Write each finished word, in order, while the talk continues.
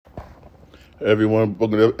Everyone,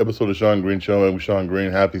 welcome to the episode of Sean Green Show. I'm Sean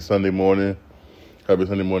Green. Happy Sunday morning. Happy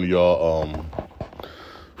Sunday morning, y'all.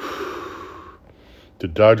 The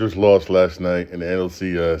Dodgers lost last night in the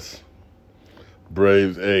NLCS.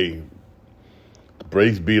 Braves, the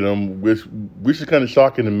Braves beat them, which is kind of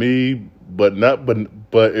shocking to me, but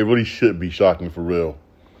it really should be shocking for real.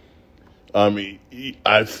 I mean,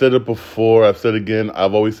 I've said it before. I've said it again.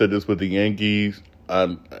 I've always said this with the Yankees.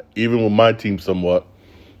 Even with my team somewhat.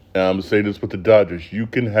 And I'm going to say this with the Dodgers. You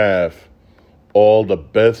can have all the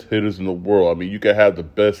best hitters in the world. I mean, you can have the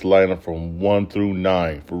best lineup from 1 through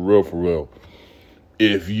 9. For real.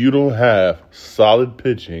 If you don't have solid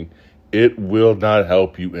pitching, it will not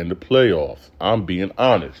help you in the playoffs. I'm being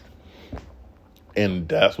honest. And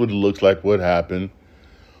that's what it looks like what happened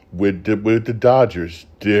with the Dodgers.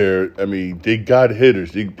 They got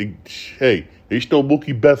hitters. They stole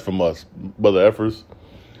Mookie Betts from us, brother Effers.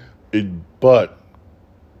 But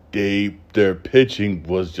their pitching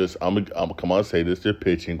was just, I'm come on say this, their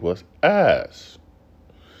pitching was ass.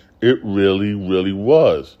 It really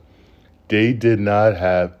was. They did not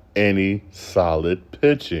have any solid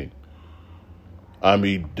pitching. I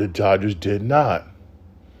mean, the Dodgers did not.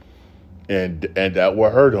 And that will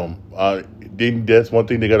hurt them. That's one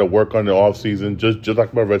thing they got to work on in the offseason. Just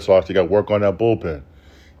like my Red Sox, they got to work on that bullpen.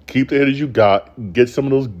 Keep the hitters you got. Get some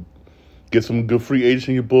good free agents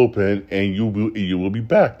in your bullpen, and you will be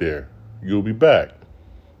back there. You'll be back.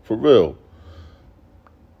 For real.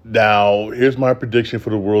 Now, here's my prediction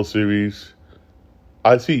for the World Series.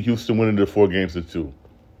 I see Houston winning the 4-2.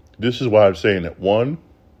 This is why I'm saying it. One,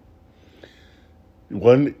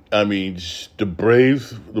 the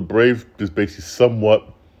Braves just basically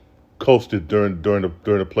somewhat coasted during the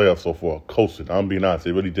playoffs so far. Coasted. I'm being honest.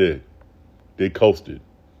 They really did. They coasted.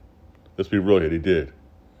 Let's be real here. They did.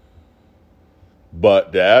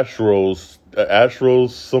 But the Astros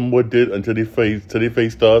somewhat did until they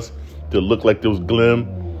faced us. They looked like there was glim.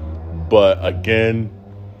 But again,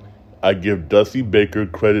 I give Dusty Baker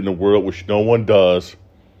credit in the world, which no one does.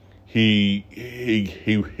 He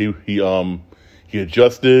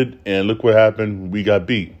adjusted, and look what happened. We got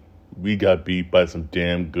beat. We got beat by some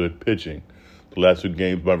damn good pitching. The last 2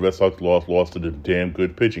 games, my Red Sox lost to the damn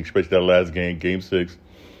good pitching, especially that last game, Game 6.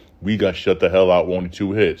 We got shut the hell out with only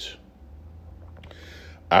 2 hits.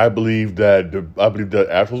 I believe that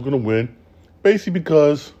Astros going to win, basically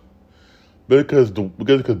because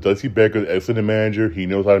Dusty Baker is an excellent manager. He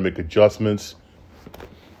knows how to make adjustments,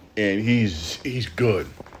 and he's good.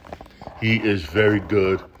 He is very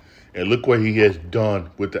good, and look what he has done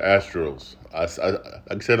with the Astros. I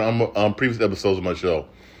said on previous episodes of my show,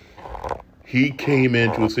 he came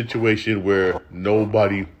into a situation where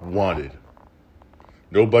nobody wanted.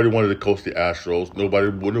 Nobody wanted to coach the Astros. Nobody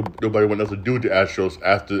wanted nothing to do with the Astros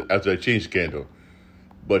after that change scandal.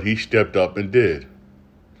 But he stepped up and did.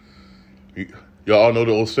 Y'all all know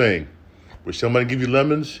the old saying, when somebody give you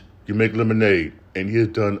lemons, you make lemonade. And he's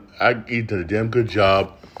done a damn good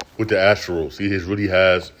job with the Astros. He really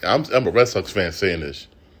has. I'm a Red Sox fan saying this.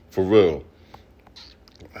 For real.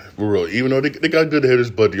 Even though they got good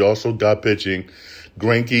hitters, but they also got pitching.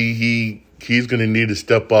 Greinke, he's going to need to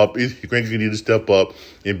step up. Greinke's going to need to step up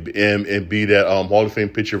and be that Hall of Fame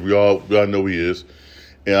pitcher we all know he is.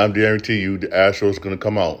 And I guarantee you the Astros are going to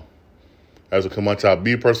come out. As will come on top.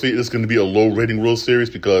 Me personally, it's going to be a low rating World Series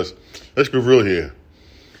because, let's be real here.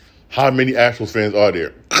 How many Astros fans are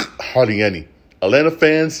there? Hardly any. Atlanta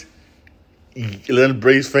Braves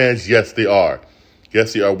fans, yes, they are.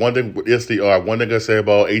 Yes, they are. One thing I say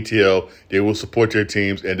about ATL, they will support their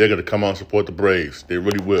teams, and they're going to come out and support the Braves. They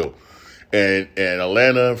really will. And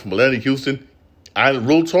from Atlanta to Houston,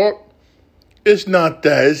 real talk, it's not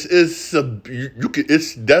that.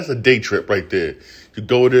 That's a day trip right there. You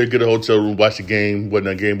go there, get a hotel room, watch the game, when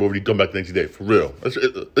the game over, you come back the next day. For real. Let's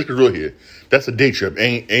be real here. That's a day trip.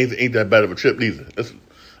 Ain't that bad of a trip either.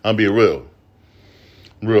 I'm being real.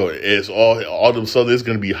 Real. It's all of a sudden it's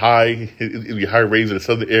going to be high. It'll be high rates in the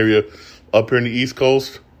southern area. Up here in the East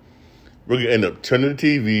Coast, we're going to end up turning the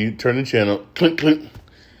TV, turning the channel, clink, clink,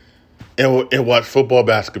 and watch football,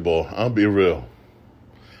 basketball. I'm being real.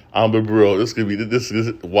 This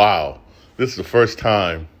wow. This is the first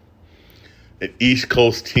time an East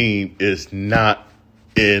Coast team is not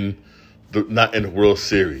in the World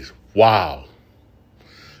Series. Wow.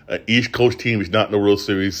 An East Coast team is not in the World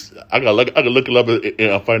Series. I gotta look it up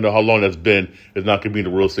and find out how long that's been. It's not gonna be in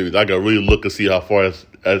the World Series. I gotta really look and see how far as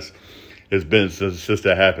it's been since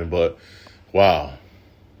that happened. But wow.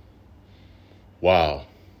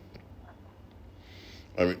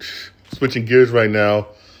 I mean, switching gears right now.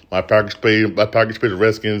 My Packers played the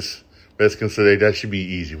Redskins today. That should be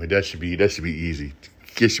easy. Man. That should be easy.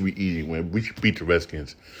 it should be easy win. We should beat the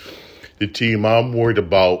Redskins. The team I'm worried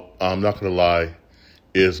about, I'm not going to lie,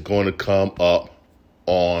 is going to come up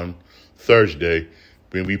on Thursday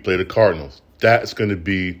when we play the Cardinals. That's going to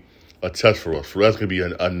be a test for us. So that's going to be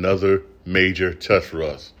another major test for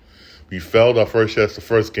us. We failed our first test the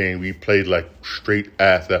first game. We played like straight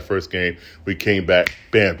ass that first game. We came back,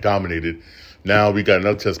 bam, dominated. Now we got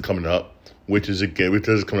another test coming up, which is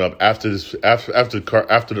coming up after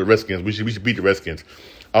the Redskins. We should beat the Redskins.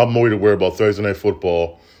 I'm more worried about Thursday Night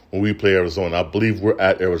Football when we play Arizona. I believe we're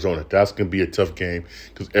at Arizona. That's going to be a tough game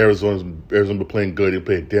because Arizona's been playing good. They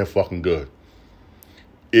play damn fucking good.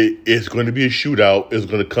 It's going to be a shootout. It's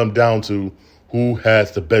going to come down to who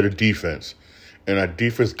has the better defense. And our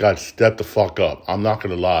defense got to step the fuck up. I'm not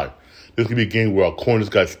going to lie. This could be a game where our corners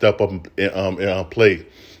got to step up and play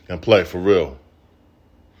for real.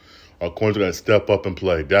 Our corners are going to step up and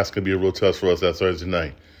play. That's going to be a real test for us that Thursday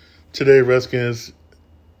night. Today, Redskins,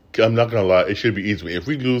 I'm not going to lie, it should be easy. If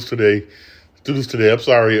we lose today, I'm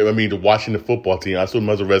sorry. I mean, the Washington football team, I still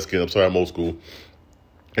remember the Redskins. I'm sorry, I'm old school.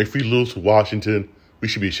 If we lose to Washington, we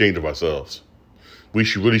should be ashamed of ourselves. We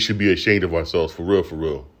should be ashamed of ourselves, for real, for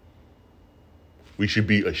real. We should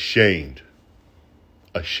be ashamed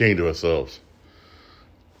of ourselves.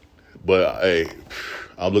 But hey,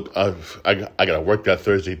 I gotta work that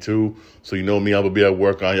Thursday too. So you know me, I'm gonna be at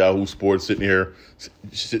work on Yahoo Sports, sitting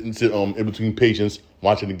in between patients,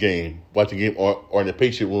 watching the game, or in the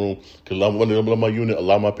patient room. Cause I'm one of my unit. A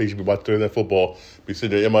lot of my patients be watching Thursday Night Football. Be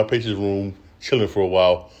sitting there in my patient's room, chilling for a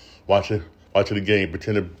while, watching the game,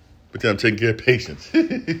 pretending I'm taking care of patients.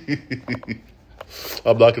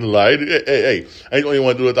 I'm not gonna lie. Hey, I ain't the only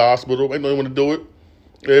one to do it at the hospital. I ain't the only one to do it.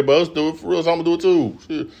 Everybody else do it for real, so I'm gonna do it too.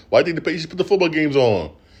 Shit. Why do you think the patients put the football games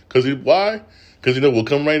on? Why? Because we'll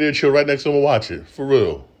come right there, chill right next to them and watch it. For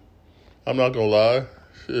real. I'm not gonna lie.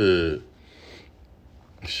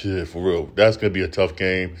 Shit, for real. That's gonna be a tough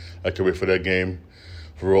game. I can't wait for that game.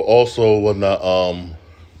 For real. Also,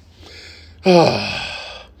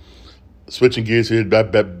 switching gears here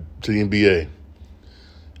back to the NBA.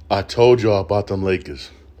 I told y'all about them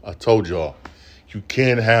Lakers. I told y'all. You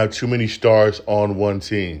can't have too many stars on one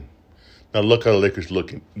team. Now look how the Lakers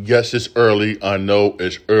looking. Yes, it's early. I know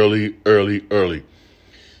it's early.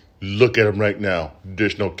 Look at them right now.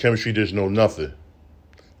 There's no chemistry. There's no nothing.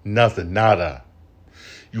 Nothing. Nada.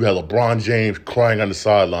 You have LeBron James crying on the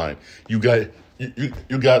sideline. You got AD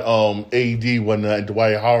whatnot and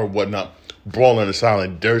Dwight Howard whatnot brawling on the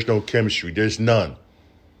sideline. There's no chemistry. There's none.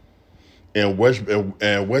 And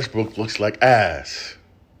Westbrook looks like ass.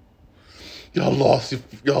 Y'all lost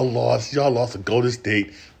to Golden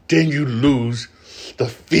State. Then you lose the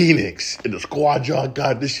Phoenix and the squad y'all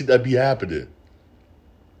got. This shit that be happening.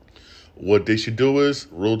 What they should do is,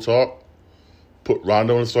 real talk, put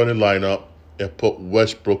Rondo in the starting lineup and put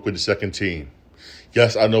Westbrook with the second team.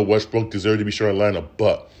 Yes, I know Westbrook deserves to be starting lineup,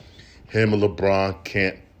 but him and LeBron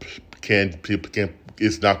can't.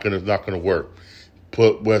 It's not gonna work.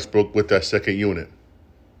 Put Westbrook with that second unit.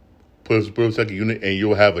 Put Westbrook second unit, and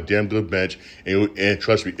you'll have a damn good bench. And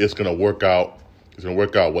trust me, it's gonna work out. It's gonna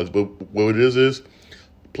work out. What it is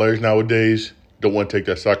players nowadays don't want to take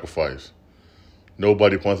that sacrifice.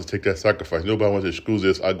 Nobody wants to take that sacrifice. Nobody wants to excuse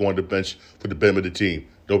this. I go on the bench for the betterment of the team.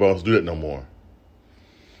 Nobody wants to do that no more.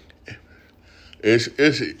 It's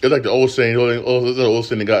like the old saying. The old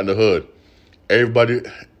saying they got in the hood. Everybody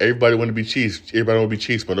want to be Chiefs. Everybody want to be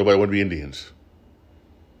Chiefs, but nobody want to be Indians.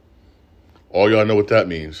 All y'all know what that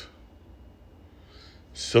means.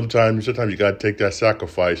 Sometimes you got to take that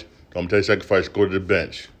sacrifice. I'm going to take sacrifice, go to the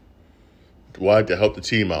bench. Why? To help the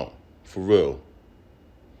team out. For real.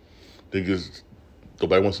 Because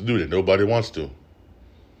nobody wants to do that. Nobody wants to.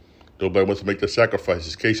 Nobody wants to make the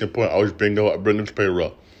sacrifices. Case in point, I always bring this player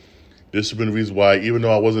up. This has been the reason why, even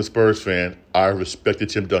though I wasn't a Spurs fan, I respected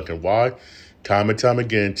Tim Duncan. Why? Time and time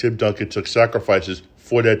again, Tim Duncan took sacrifices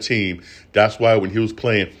for that team. That's why when he was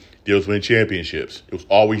playing, they was winning championships. There was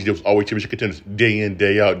always championship contenders, day in,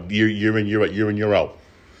 day out, year in, year out.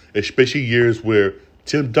 Especially years where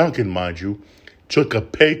Tim Duncan, mind you, took a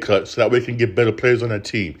pay cut so that way he can get better players on that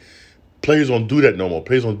team. Players don't do that no more.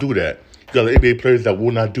 Players don't do that. You got NBA players that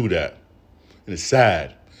will not do that. And it's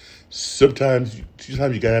sad. Sometimes you got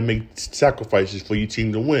to make sacrifices for your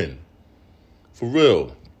team to win. For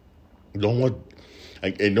real. No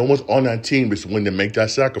one's on that team is when they make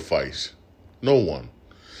that sacrifice. No one.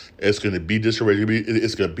 It's going to be disarray.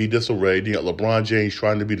 It's going to be disarray. You got LeBron James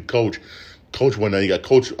trying to be the coach. Coach one night. You got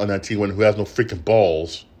coach on that team who has no freaking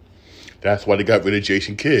balls. That's why they got rid of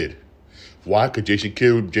Jason Kidd. Why? Because Jason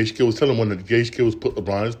Kidd was telling one that Jason Kidd was put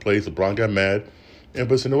LeBron in his place. LeBron got mad. And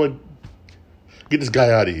but said, you know what? Get this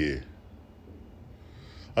guy out of here.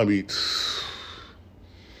 I mean,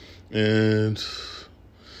 and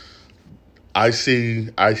I see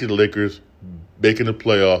the Lakers making the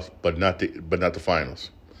playoffs, but not the finals.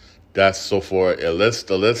 That's so far. Unless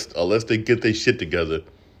they get their shit together,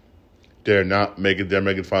 they're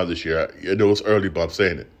making finals this year. I know it's early, but I'm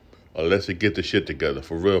saying it. Unless they get the shit together,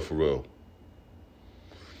 for real, for real.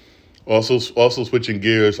 Also switching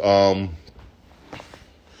gears.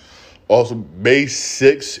 Also May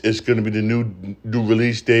 6th is going to be the new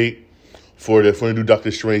release date for the new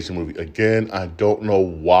Doctor Strange movie. Again, I don't know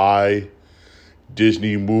why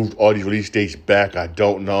Disney moved all these release dates back. I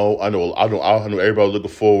don't know. I know everybody looking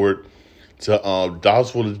forward to the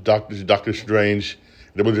house full of Doctor Strange.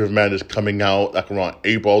 The Multiverse of Madness coming out like around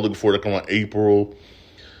April. Looking forward to around April.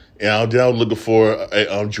 And then I'm looking for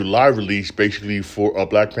a July release, basically, for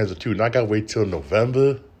Black Panther 2. And I got to wait till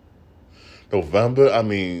November. I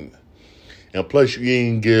mean, and plus you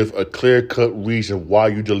ain't give a clear-cut reason why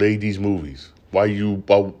you delayed these movies. Why you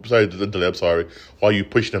push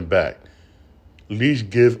them back. At least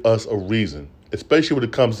give us a reason, especially when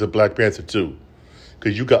it comes to Black Panther 2.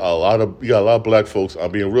 Because you got a lot of black folks,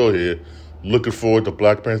 I'm being real here, looking forward to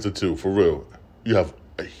Black Panther 2, for real. You have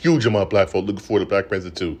a huge amount of black folks looking forward to Black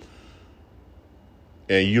Panther 2.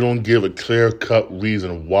 And you don't give a clear-cut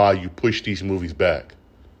reason why you push these movies back.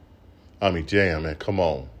 I mean, damn, man, come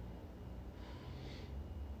on.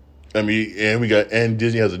 I mean, and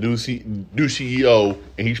Disney has a new CEO,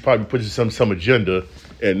 and he's probably pushing some agenda,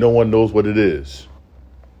 and no one knows what it is.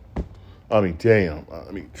 I mean, damn.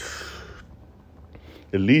 I mean,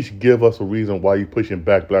 at least give us a reason why you're pushing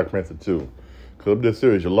back Black Panther 2. Because I'm just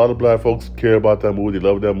serious. A lot of black folks care about that movie. They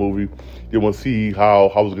love that movie. They want to see how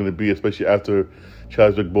it's going to be, especially after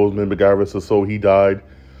Chadwick Boseman, MacGyver, so he died.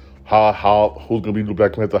 Who's going to be the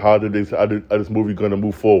Black Panther? How this movie going to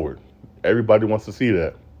move forward? Everybody wants to see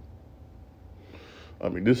that. I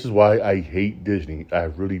mean, this is why I hate Disney. I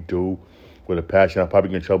really do. With a passion. I'm probably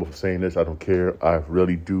getting in trouble for saying this. I don't care. I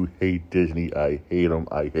really do hate Disney. I hate them.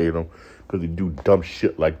 Because they do dumb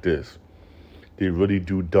shit like this. They really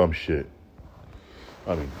do dumb shit.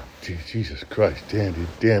 I mean, Jesus Christ. They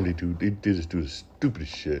just do the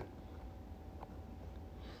stupidest shit.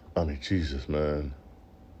 I mean, Jesus, man.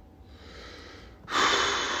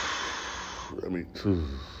 I mean,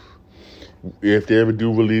 if they ever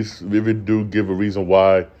do give a reason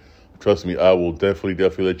why, trust me, I will definitely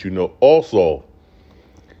let you know. Also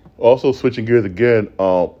switching gears again,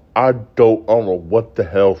 I don't know what the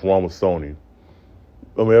hell's wrong with Sony.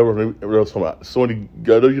 I mean, Sony,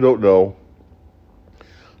 you don't know,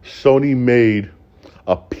 Sony made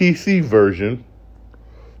a PC version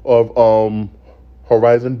of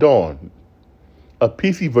Horizon Dawn. A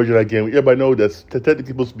PC version of that game. Everybody knows that's technically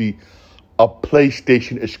supposed to be a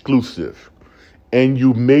PlayStation exclusive. And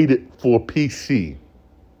you made it for PC.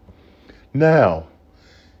 Now,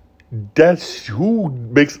 that's who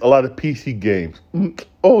makes a lot of PC games.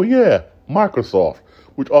 Oh, yeah, Microsoft,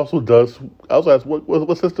 which also has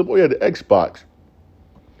what system? Oh, yeah, the Xbox.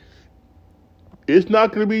 It's not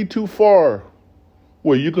going to be too far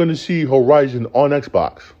where you're going to see Horizon on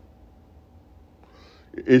Xbox.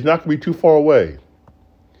 It's not going to be too far away.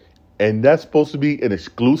 And that's supposed to be an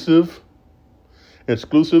exclusive.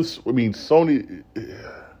 Exclusives, I mean, Sony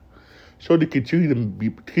continue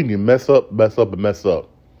to mess up.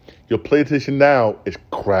 Your PlayStation Now is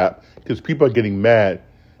crap because people are getting mad.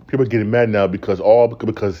 People are getting mad now because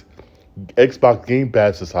Xbox Game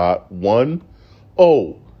Pass is hot. We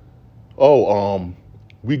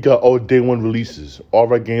got all day one releases. All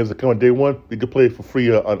of our games that come on day one, we can play it for free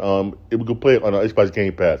we can play it on Xbox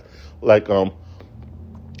Game Pass. Like I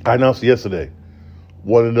announced yesterday.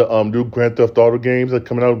 One of the new Grand Theft Auto games that are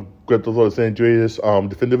coming out, Grand Theft Auto San Andreas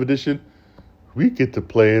Definitive Edition, we get to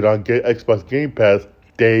play it on Xbox Game Pass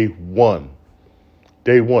day one.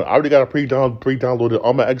 I already got it pre-downloaded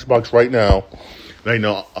on my Xbox right now. Right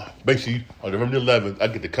now, basically, on November 11th, I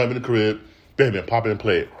get to come in the crib, bam, pop in and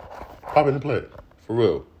play it. For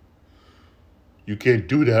real. You can't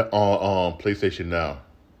do that on PlayStation Now.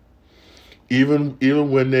 Even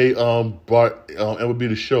when they brought MLB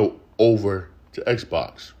The Show over to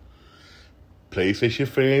Xbox, PlayStation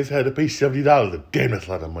fans had to pay $70. Damn, that's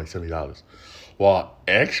a lot of money, $70. While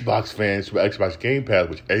Xbox fans with Xbox Game Pass,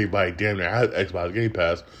 which everybody damn near has Xbox Game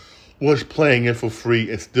Pass, was playing it for free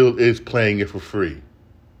and still is playing it for free.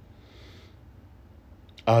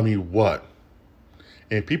 I mean, what?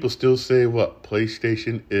 And people still say what?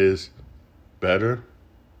 PlayStation is better?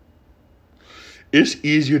 It's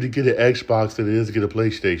easier to get an Xbox than it is to get a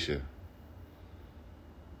PlayStation.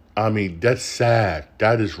 I mean, that's sad.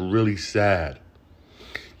 That is really sad.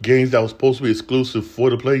 Games that were supposed to be exclusive for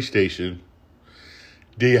the PlayStation,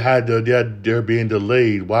 they're being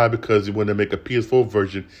delayed. Why? Because when they make a PS4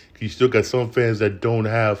 version, you still got some fans that don't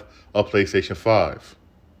have a PlayStation 5.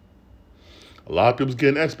 A lot of people's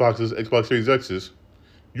getting Xboxes, Xbox Series X's.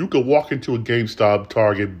 You could walk into a GameStop,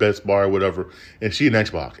 Target, Best Buy, or whatever, and see an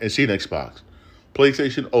Xbox.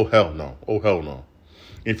 PlayStation? Oh hell no. Oh hell no.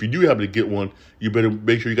 If you do happen to get one, you better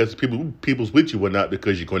make sure you got some people's with you or not,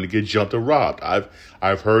 because you're going to get jumped or robbed.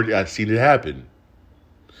 I've heard, I've seen it happen.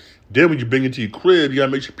 Then when you bring it to your crib, you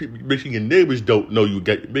gotta make sure your neighbors don't know you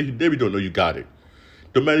got it.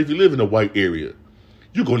 No matter if you live in a white area,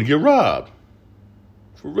 you're going to get robbed.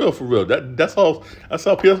 For real. That's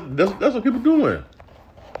what people doing.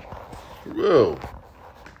 For real.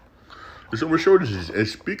 There's some shortages. And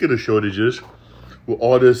speaking of shortages, with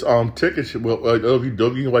all this tickets, if you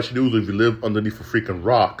can watch the news if you live underneath a freaking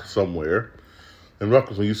rock somewhere. And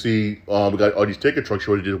Rutgers, when you see we got all these ticket truck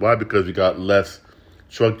shortages, why? Because we got less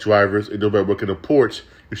truck drivers and nobody working the ports.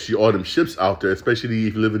 You see all them ships out there, especially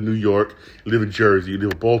if you live in New York, you live in Jersey, you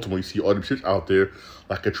live in Baltimore, you see all them ships out there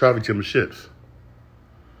like a traffic jam of ships.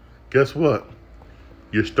 Guess what?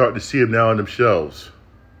 You're starting to see them now on them shelves.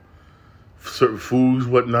 Certain foods,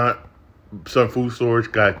 whatnot. Some food stores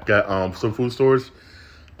got some food stores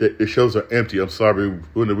that the shelves are empty. I'm sorry,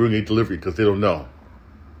 we're going to get delivery because they don't know.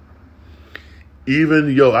 Even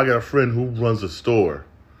I got a friend who runs a store,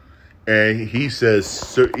 and he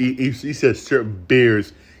says he says certain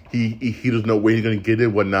beers he doesn't know where he's going to get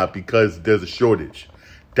in, whatnot, because there's a shortage.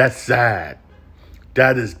 That's sad.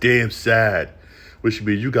 That is damn sad. Which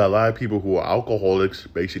means you got a lot of people who are alcoholics,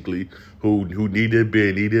 basically, who need their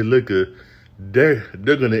beer, need their liquor. They're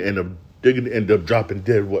gonna end up dropping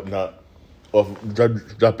dead, whatnot, or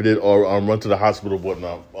dropping dead, or run to the hospital,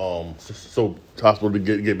 whatnot. So hospital to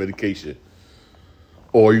get medication.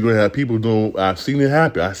 Or you're gonna have people doing. I've seen it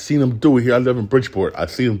happen. I've seen them do it here. I live in Bridgeport.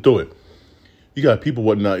 I've seen them do it. You got people,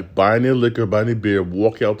 whatnot, buying their liquor, buying their beer,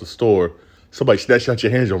 walking out the store. Somebody snatch out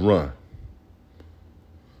your hands and run.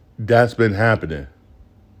 That's been happening.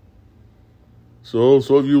 So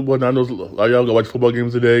if you whatnot, I know a lot of y'all go watch football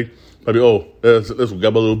games today. Probably, let's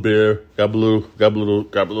grab a little beer, grab a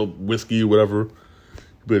little whiskey, whatever.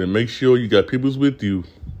 You better make sure you got people's with you,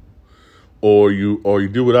 or you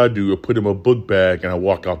do what I do, or put in a book bag and I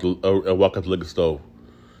walk out the liquor store.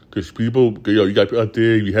 Because people, you got people out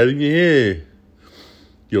there, you had it in your head.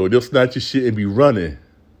 They'll snatch your shit and be running.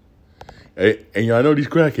 And I know these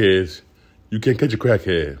crackheads, you can't catch a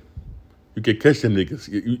crackhead. You can't catch them niggas.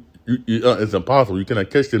 It's impossible. You cannot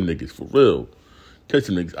catch them niggas, for real. Catch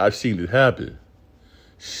them niggas. I've seen it happen.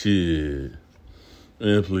 Shit.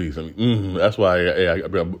 Man, please. That's why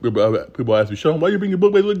people ask me, Sean, why you bring your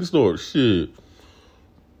book bag to the liquor store? Shit.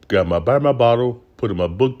 Buy my bottle, put it in my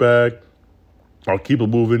book bag. I'll keep it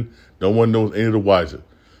moving. No one knows any of the wiser.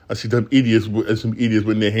 I see some idiots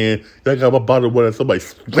with their hand. I got my bottle of water, and somebody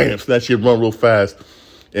snatch it, run real fast.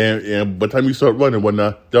 And by the time you start running,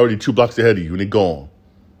 whatnot, they're already 2 blocks ahead of you, and they're gone.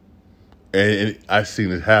 And I've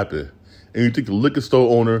seen it happen. And you think the liquor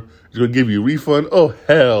store owner is going to give you a refund? Oh,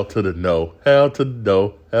 hell to the no. Hell to the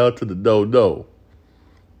no. Hell to the no.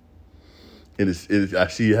 And I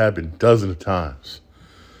see it happen dozens of times.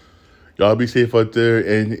 Y'all be safe out there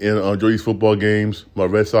and enjoy these football games. My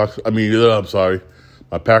Red Sox, I'm sorry.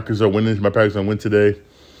 My Packers are winning. My Packers are going to win today.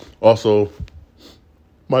 Also,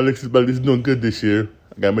 my Knicks is doing good this year.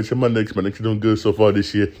 I got to mention my Knicks. My Knicks are doing good so far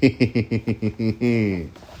this year.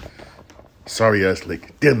 Sorry, ass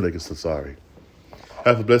Lakers. Damn Lakers, so sorry.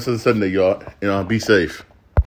 Have a blessed Sunday, y'all. And be safe.